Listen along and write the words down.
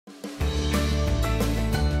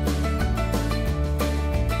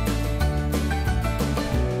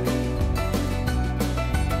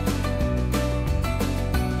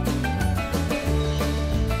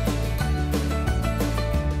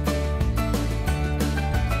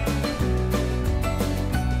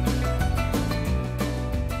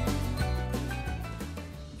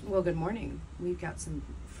Well, good morning. We've got some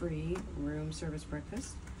free room service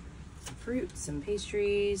breakfast, some fruit, some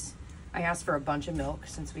pastries. I asked for a bunch of milk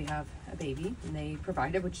since we have a baby, and they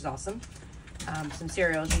provided, which is awesome. Some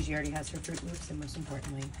cereal. Gigi already has her Fruit Loops, and most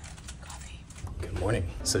importantly, coffee. Good morning.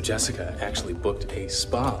 So Jessica actually booked a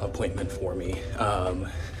spa appointment for me a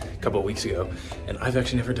couple of weeks ago, and I've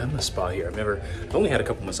actually never done the spa here. I've only had a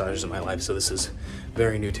couple massages in my life, so this is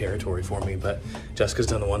very new territory for me, but Jessica's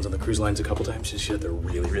done the ones on the cruise lines a couple times. She said they're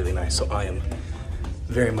really, really nice, so I am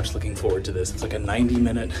very much looking forward to this. It's like a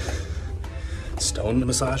 90-minute stone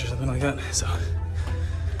massage or something like that, so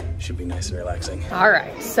should be nice and relaxing. All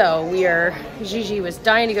right, so Gigi was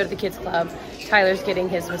dying to go to the kids club. Tyler's getting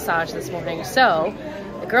his massage this morning, so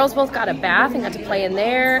the girls both got a bath and got to play in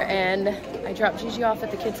there, and I dropped Gigi off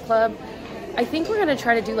at the kids club. I think we're gonna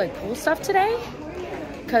try to do like pool stuff today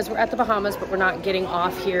because we're at the Bahamas, but we're not getting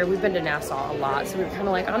off here. We've been to Nassau a lot, so we were kind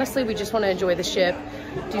of like, honestly, we just want to enjoy the ship,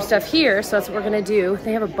 do stuff here, so that's what we're gonna do.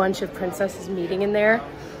 They have a bunch of princesses meeting in there.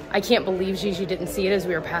 I can't believe Gigi didn't see it as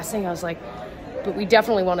we were passing. I was like, but we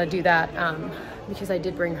definitely want to do that because I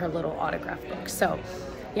did bring her little autograph book. So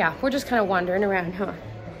yeah, we're just kind of wandering around, huh?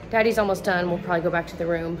 Daddy's almost done. We'll probably go back to the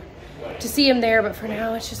room to see him there, but for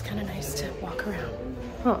now, it's just kind of nice to walk around,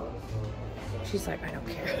 huh? She's like, I don't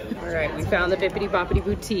care. All right, we found the Bippity Boppity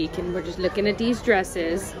Boutique, and we're just looking at these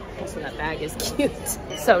dresses. Also, that bag is cute.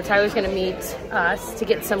 So Tyler's gonna meet us to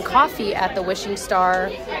get some coffee at the Wishing Star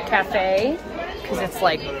Cafe, because it's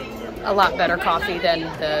like a lot better coffee than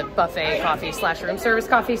the buffet coffee / room service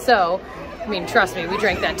coffee. So, I mean, trust me, we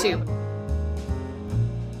drank that too.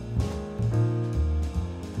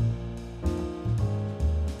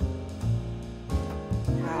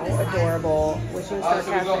 Adorable. Wishing Star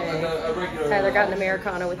Cafe. Tyler got an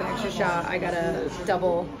Americano with an extra shot. I got a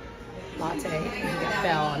double latte. And we got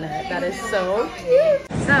Bell on it. That is so cute.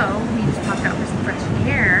 So we just popped out for some fresh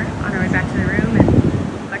air on our way back to the room,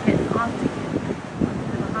 and we're getting off to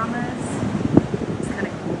the Bahamas. It's kind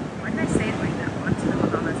of cool. Why did I say it like that? On to the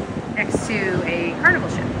Bahamas. Next to a carnival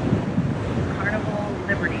ship. Carnival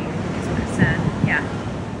Liberty is what it said. Yeah.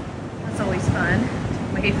 That's always fun.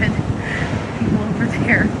 Waving people over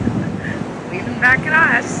there. Waving back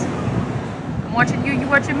at us. I'm watching you, you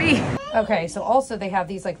watching me. Okay, so also they have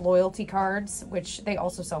these like loyalty cards, which they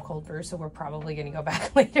also sell cold brew, so we're probably gonna go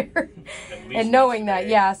back later. And knowing that,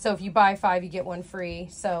 yeah, so if you buy 5, you get 1 free.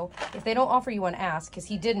 So if they don't offer you one, ask, because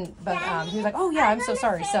he didn't, but he was like, oh yeah, I'm so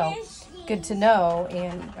sorry. So good to know.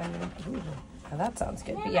 And I mean, ooh, now that sounds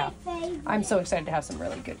good. But yeah, I'm so excited to have some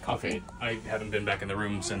really good coffee. Okay, I haven't been back in the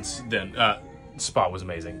room since then. Spa was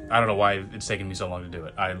amazing. I don't know why it's taken me so long to do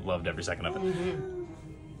it. I loved every second of it.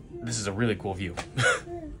 Mm-hmm. This is a really cool view.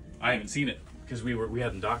 I haven't seen it because we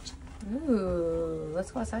hadn't docked. Ooh, let's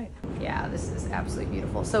go outside. Yeah, this is absolutely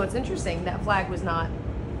beautiful. So it's interesting that flag was not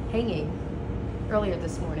hanging earlier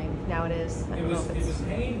this morning. Now it is. It was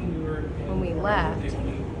hanging when we left. I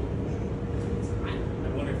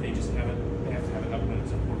wonder if they just have it. They have to have it up when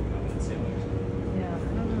it's important on the sailors. Yeah, I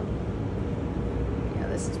don't know. Yeah,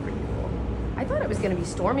 this is pretty cool. I thought it was going to be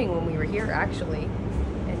storming when we were here, actually,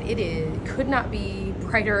 and it could not be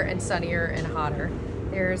brighter and sunnier and hotter.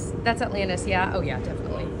 That's Atlantis, yeah? Oh yeah,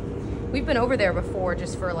 definitely. We've been over there before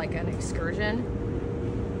just for like an excursion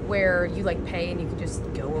where you like pay and you can just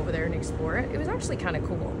go over there and explore it. It was actually kind of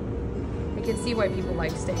cool. I can see why people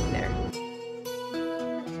like staying there.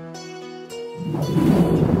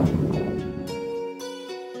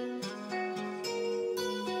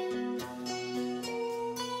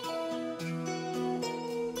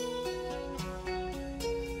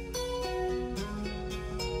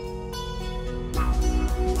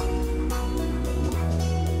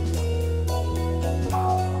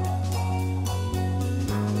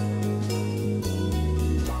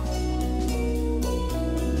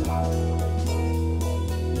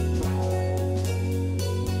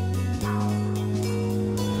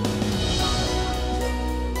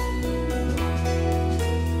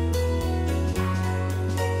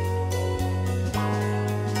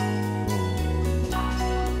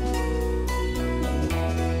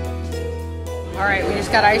 All right, we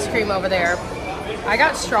just got ice cream over there. I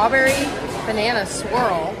got strawberry banana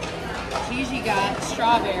swirl. Gigi got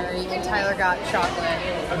strawberry and Tyler got chocolate.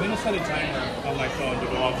 I'm gonna set a timer on my phone to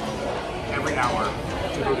go off every hour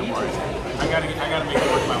to go to Mars. I gotta make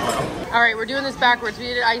it worth my while. All right, we're doing this backwards. We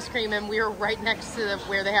did ice cream and we were right next to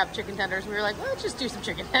where they have chicken tenders. We were like, let's just do some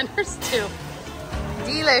chicken tenders too.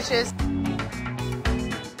 Delicious.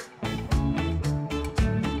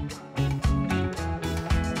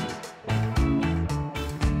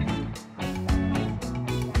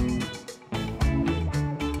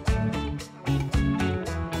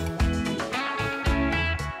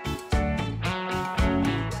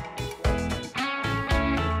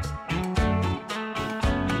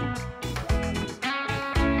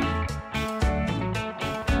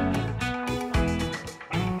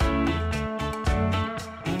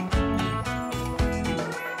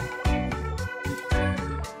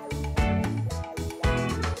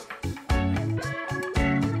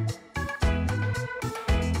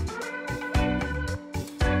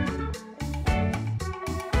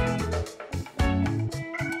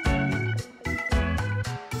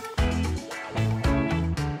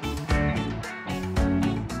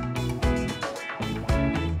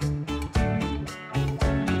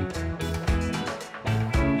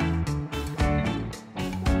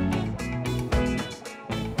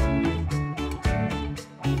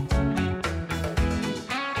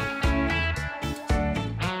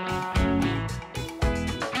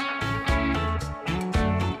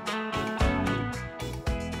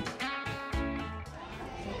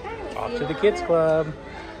 Off to the kids club.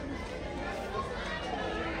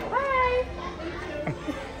 Bye.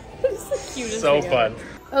 This is the cutest So thing fun.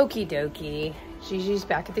 ever. Okie dokie. Gigi's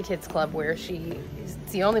back at the kids club where it's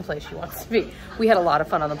the only place she wants to be. We had a lot of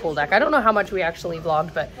fun on the pool deck. I don't know how much we actually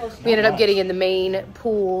vlogged, but we ended up getting in the main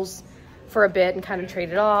pools for a bit and kind of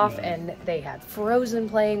traded off, and they had Frozen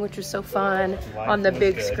playing, which was so fun on the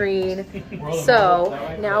big screen.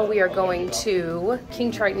 So now we are going to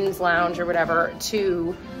King Triton's Lounge or whatever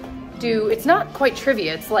to do, it's not quite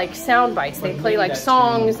trivia, it's like sound bites. They play like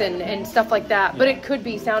songs and stuff like that, but it could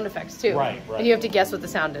be sound effects too. Right. And you have to guess what the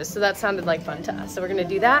sound is. So that sounded like fun to us. So we're gonna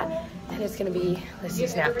do that, and it's gonna be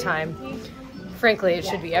Lizzie's nap time. Frankly, it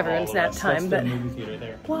should be everyone's nap time, but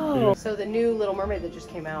whoa. So the new Little Mermaid that just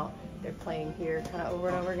came out, they're playing here kind of over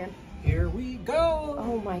and over again. Here we go.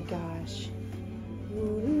 Oh my gosh.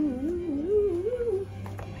 Oh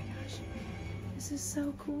my gosh. This is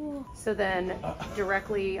so cool. So then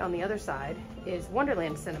directly on the other side is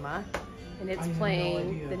Wonderland Cinema, and it's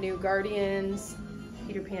playing the new Guardians,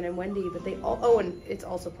 Peter Pan and Wendy, but they all, oh, and it's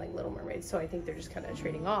also playing Little Mermaid, so I think they're just kind of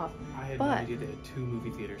trading off. I had no idea they had 2 movie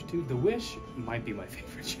theaters too. The Wish might be my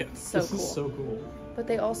favorite ship. So this cool. is so cool. But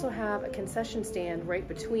they also have a concession stand right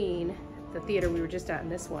between the theater we were just at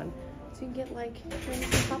and this one. So you can get like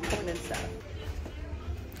drinks and popcorn and stuff.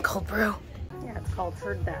 Cold brew. Yeah, it's called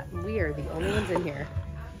Heard That. We are the only ones in here.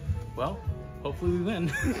 Well, hopefully we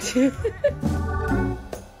win.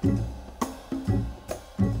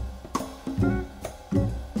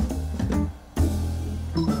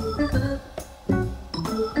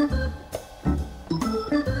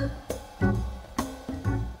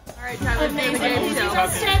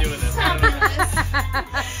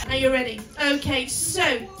 Are you ready? Okay, so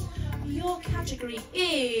your category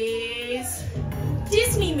is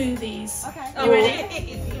Disney movies. Okay. Are you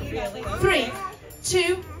ready? 3,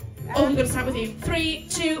 2, oh, we've got to start with you. 3,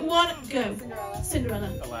 2, 1, go. Cinderella.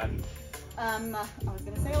 Aladdin. I was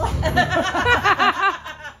gonna say Aladdin.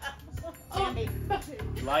 Bambi.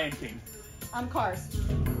 Lion King. Cars.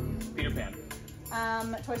 Peter Pan.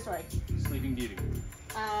 Toy Story. Sleeping Beauty.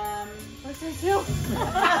 Toy Story 2.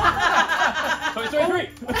 Toy Story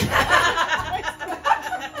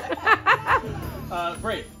 3.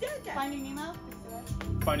 Brave. Finding Nemo.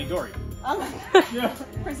 Finding Dory. Yeah.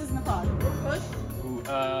 Princess and the Frog. Ooh,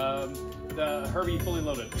 the Herbie Fully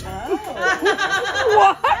Loaded.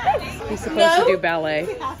 He's supposed to do ballet.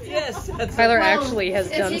 Yes. Tyler actually has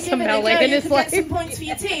done some ballet in his life. Get some points for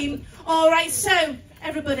your team. All right, so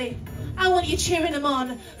everybody, I want you cheering them on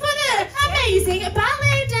for the amazing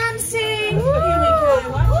ballet dancing. Here we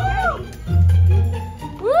go.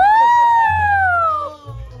 Woo!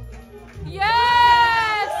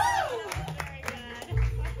 Yes!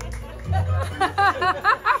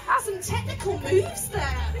 Some technical moves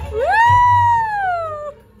there. Woo!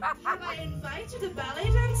 Have I invited a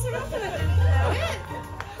ballet dancer up and I didn't know it?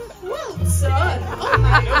 Well done. Oh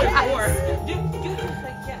my goodness.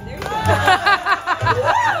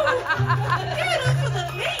 Get up for the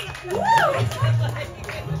lead.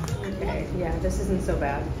 Okay, yeah, this isn't so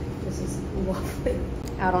bad. This is lovely.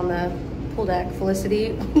 Out on the pool deck,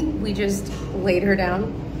 Felicity, we just laid her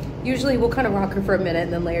down. Usually we'll kind of rock her for a minute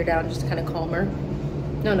and then lay her down just to kind of calm her.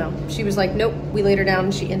 No, she was like, nope, we laid her down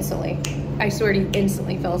and she instantly, I swear to you,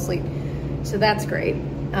 instantly fell asleep. So that's great.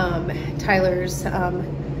 Tyler's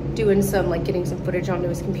doing some, like getting some footage onto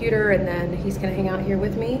his computer, and then he's gonna hang out here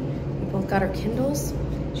with me. We both got our Kindles.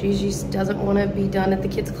 Gigi doesn't wanna be done at the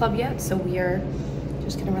kids club yet, so we are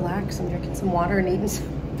just gonna relax. I'm drinking some water and eating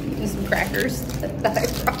some crackers that I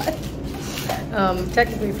brought.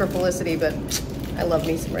 Technically for Felicity, but I love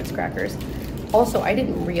me some Ritz crackers. Also, I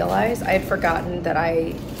didn't realize, I had forgotten that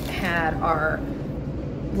I had our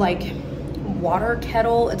like water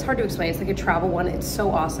kettle. It's hard to explain, it's like a travel one. It's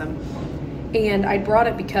so awesome. And I brought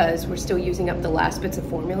it because we're still using up the last bits of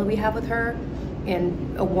formula we have with her,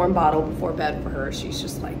 and a warm bottle before bed for her. She's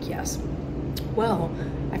just like, yes. Well,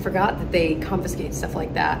 I forgot that they confiscate stuff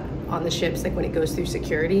like that on the ships, like when it goes through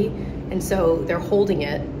security. And so they're holding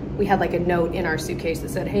it. We had like a note in our suitcase that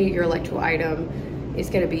said, hey, your electrical item is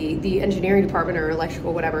gonna be, the engineering department or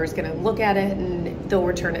electrical whatever is gonna look at it and they'll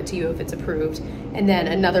return it to you if it's approved. And then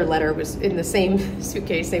another letter was in the same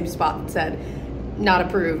suitcase, same spot, that said, not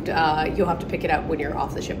approved, you'll have to pick it up when you're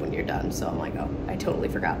off the ship when you're done. So I'm like, oh, I totally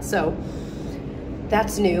forgot. So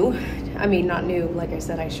that's new. I mean, not new, like I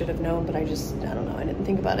said, I should have known, but I don't know, I didn't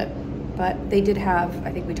think about it. But they did have,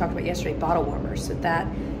 I think we talked about yesterday, bottle warmers. So that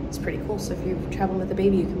is pretty cool. So if you're traveling with a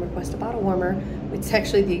baby, you can request a bottle warmer. It's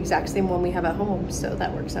actually the exact same one we have at home, so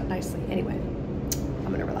that works out nicely. Anyway,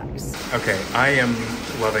 I'm gonna relax. Okay, I am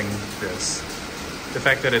loving this. The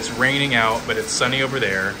fact that it's raining out, but it's sunny over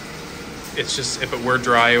there. it's just, if it were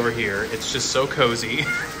dry over here, it's just so cozy.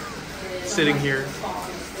 Sitting here,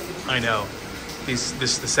 I know, the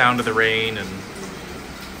sound of the rain, and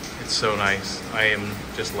it's so nice. I am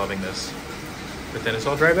just loving this. But then it's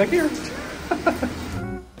all dry back here.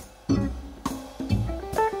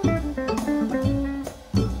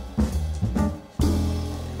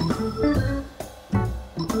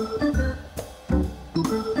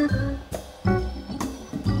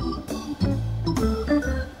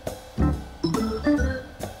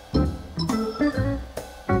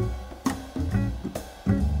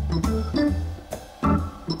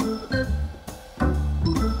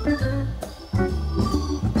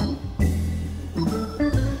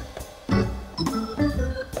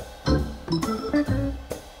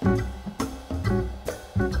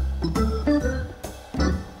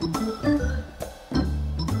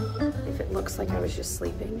 Like I was just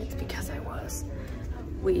sleeping, it's because I was.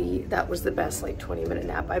 That was the best like 20-minute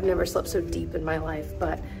nap. I've never slept so deep in my life,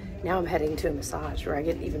 but now I'm heading to a massage where I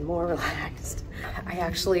get even more relaxed.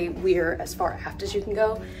 We're as far aft as you can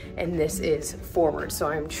go, and this is forward, so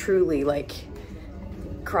I'm truly like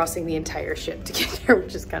crossing the entire ship to get there,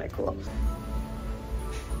 which is kind of cool.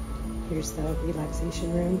 Here's the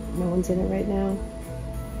relaxation room. No one's in it right now.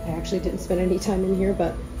 I actually didn't spend any time in here,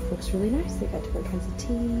 but it looks really nice. They got different kinds of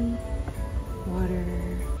tea, water.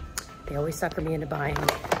 They always sucker me into buying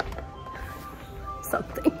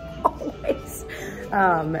something, always.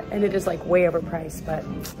 And it is like way overpriced, but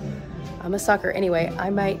I'm a sucker. Anyway, I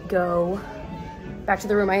might go back to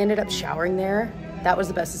the room. I ended up showering there. That was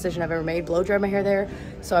the best decision I've ever made. Blow dry my hair there.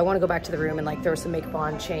 So I want to go back to the room and like throw some makeup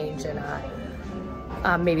on, change,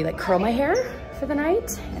 and maybe like curl my hair for the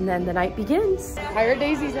night. And then the night begins. Pirate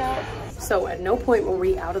Daisy's out. So at no point were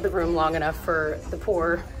we out of the room long enough for the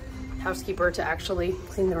poor housekeeper to actually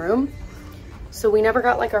clean the room. So we never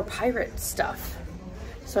got like our pirate stuff.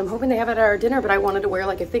 So I'm hoping they have it at our dinner, but I wanted to wear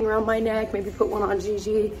like a thing around my neck, maybe put one on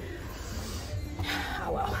Gigi.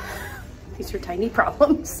 Oh well, these are tiny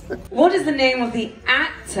problems. What is the name of the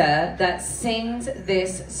actor that sings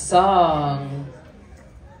this song?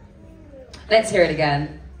 Let's hear it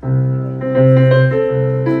again.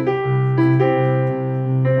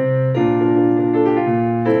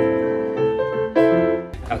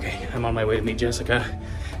 Okay, I'm on my way to meet Jessica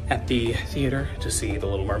at the theater to see The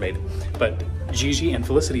Little Mermaid. But Gigi and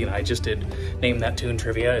Felicity and I just did Name That Tune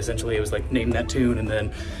trivia. Essentially, it was like name that tune, and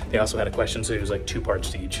then they also had a question, so it was like 2 parts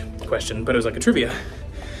to each question, but it was like a trivia.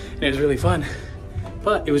 And it was really fun.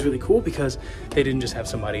 But it was really cool because they didn't just have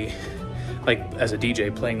somebody like as a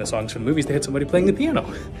DJ playing the songs from the movies, they had somebody playing the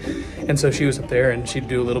piano. And so she was up there and she'd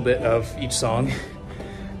do a little bit of each song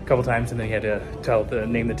a couple times, and then you had to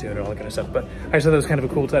name the tune and all that kind of stuff. But I just thought that was kind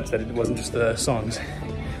of a cool touch that it wasn't just the songs.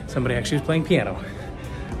 Somebody actually was playing piano.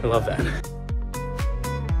 I love that.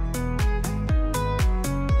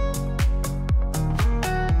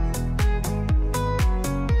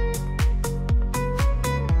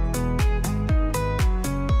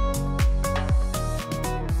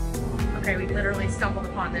 Okay, we literally stumbled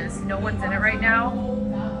upon this. No one's in it right now.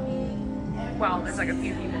 Well, there's like a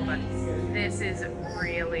few people, but this is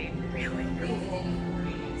really, really cool.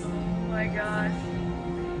 Oh my gosh.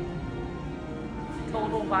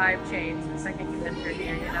 Total vibe change the second you enter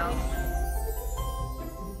here, you know?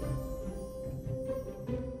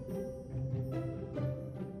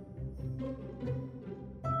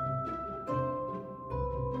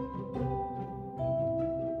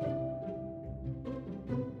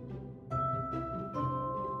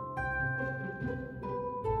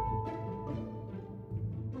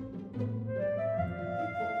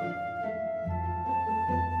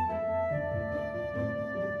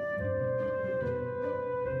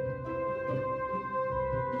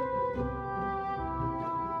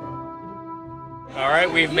 All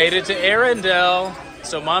right, we've made it to Arendelle.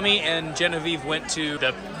 So Mommy and Genevieve went to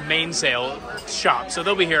the main sale shop, so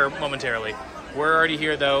they'll be here momentarily. We're already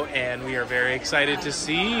here though, and we are very excited to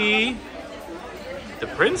see the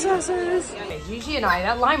princesses. Okay, Gigi and I,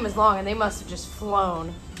 that line was long and they must have just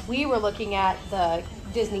flown. We were looking at the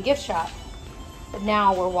Disney gift shop, but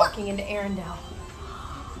now we're walking into Arendelle.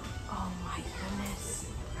 Oh my goodness.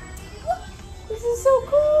 This is so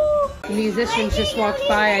cool. The musicians just walked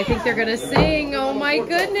by. I think they're gonna sing. Oh my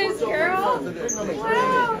goodness, girl.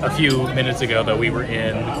 Wow. A few minutes ago though, we were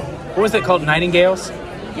in, what was it called, Nightingales?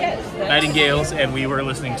 Yes. Nightingales, and we were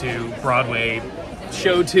listening to Broadway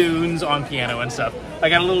show tunes on piano and stuff. I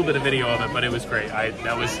got a little bit of video of it, but it was great.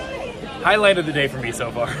 That was highlight of the day for me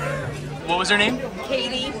so far. What was her name?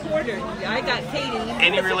 Katie Porter. I got Katie.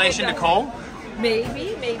 Any relation to Cole?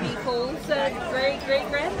 Maybe Cole's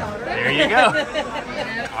great-granddaughter. There you go.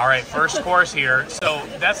 All right, first course here. So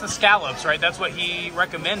that's the scallops, right? That's what he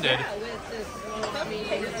recommended.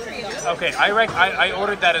 Okay, I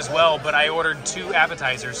ordered that as well, but I ordered 2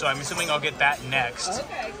 appetizers, so I'm assuming I'll get that next.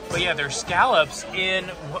 Okay. But yeah, there's scallops in.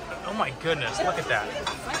 Oh my goodness, look at that.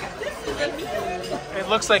 It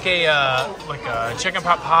looks like a chicken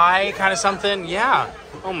pot pie kind of something. Yeah.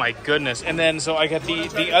 Oh my goodness. And then so I got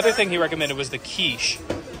the other thing he recommended was the quiche.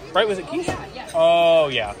 Right? Was it quiche? Oh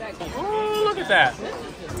yeah. Oh, look at that.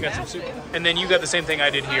 You got some soup. And then you got the same thing I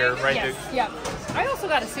did here, right? Yes. Yeah. I also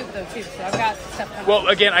got a soup though too, so I've got stuff coming. Well,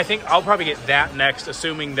 again, I think I'll probably get that next,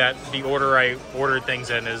 assuming that the order I ordered things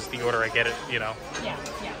in is the order I get it, you know. Yeah.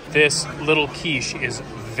 This little quiche is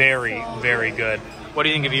very, very good. What do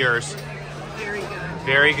you think of yours? Very good.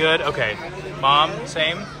 Very good? Okay. Mom,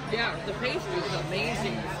 same? Yeah, the pastry is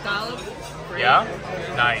amazing. Scallops. Great. Yeah?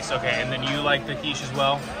 Nice. Okay, and then you like the quiche as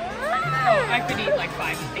well? Oh, I could eat like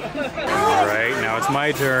 5. All right, now it's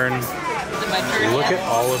my turn. Is it my turn Look yet? at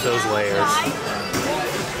all of those layers.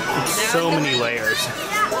 So many layers.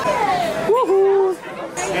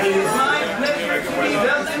 It is my pleasure to be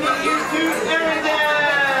welcoming you to Disneyville.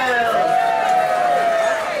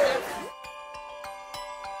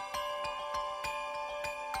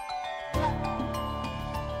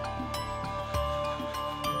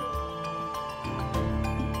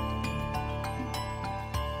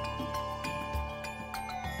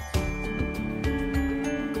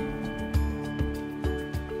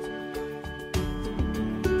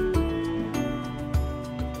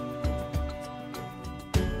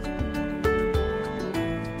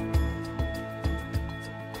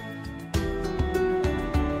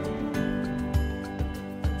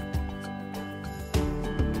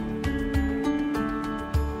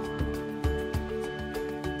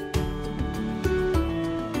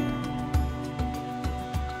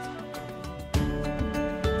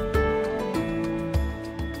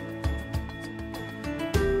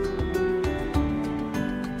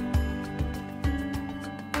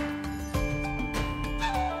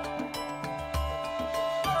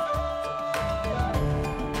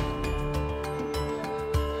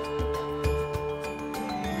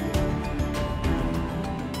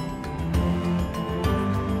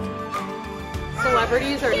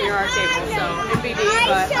 Celebrities are near our table, so MBD,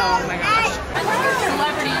 but oh my gosh.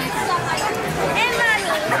 Celebrities.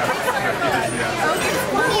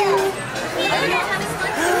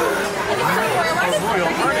 Royal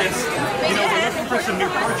artists, you know, we're looking for some new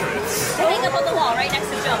portraits. Hang up on the wall right next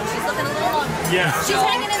to Joan. She's looking a little long. Yeah. She's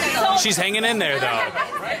hanging in there though. She's hanging in there, though.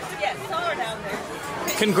 Yes, saw her down there.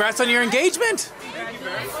 Congrats on your engagement.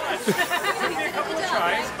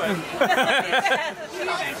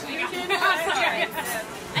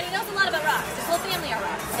 And he knows a lot about rocks. His whole family are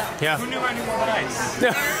rocks, so. Yeah. Who knew I knew more ice?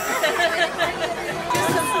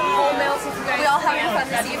 We all having fun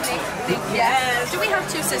this evening? Yes. Do we have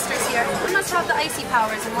 2 sisters here? One must have the icy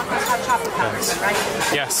powers and one must have chocolate powers, right?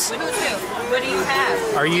 Yes. Who's who? What do you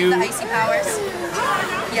have? Are you? The icy powers?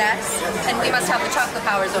 Yes. And we must have the chocolate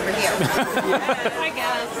powers over here. I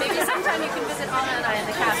guess. Maybe sometime you can visit Anna and I in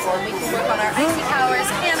the castle and we can work on our icy powers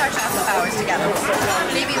and our chocolate powers together.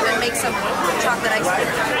 Maybe even make some chocolate ice cream.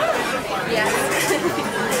 Yes.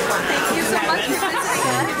 Thank you so much for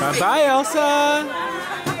visiting us. Bye, Elsa.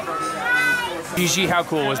 Gigi, how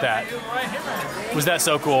cool was that? Was that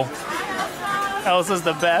so cool? Elsa's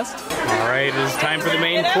the best. All right, it is time for the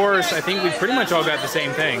main course. I think we pretty much all got the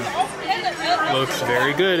same thing. Looks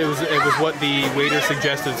very good. It was what the waiter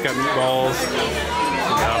suggested. It's got meatballs.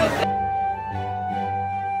 Yum.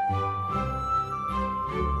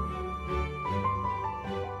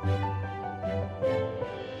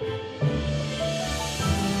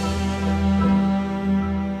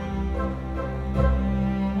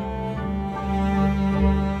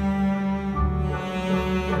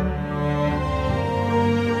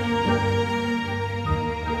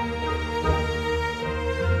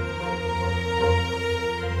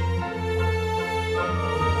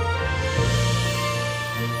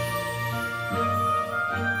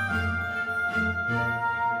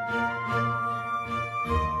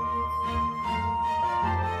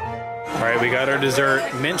 All right, we got our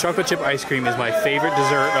dessert. Mint chocolate chip ice cream is my favorite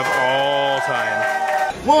dessert of all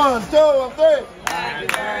time. 1, 2, 3. Happy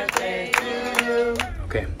birthday to you.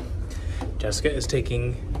 Okay, Jessica is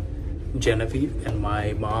taking Genevieve and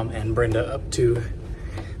my mom and Brenda up to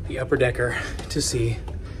the upper decker to see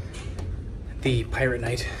the Pirate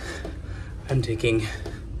Night. I'm taking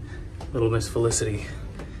little Miss Felicity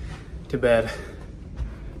to bed,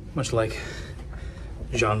 much like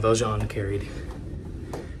Jean Valjean carried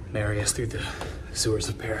Marius through the sewers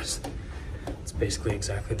of Paris. It's It's basically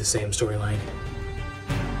exactly the same storyline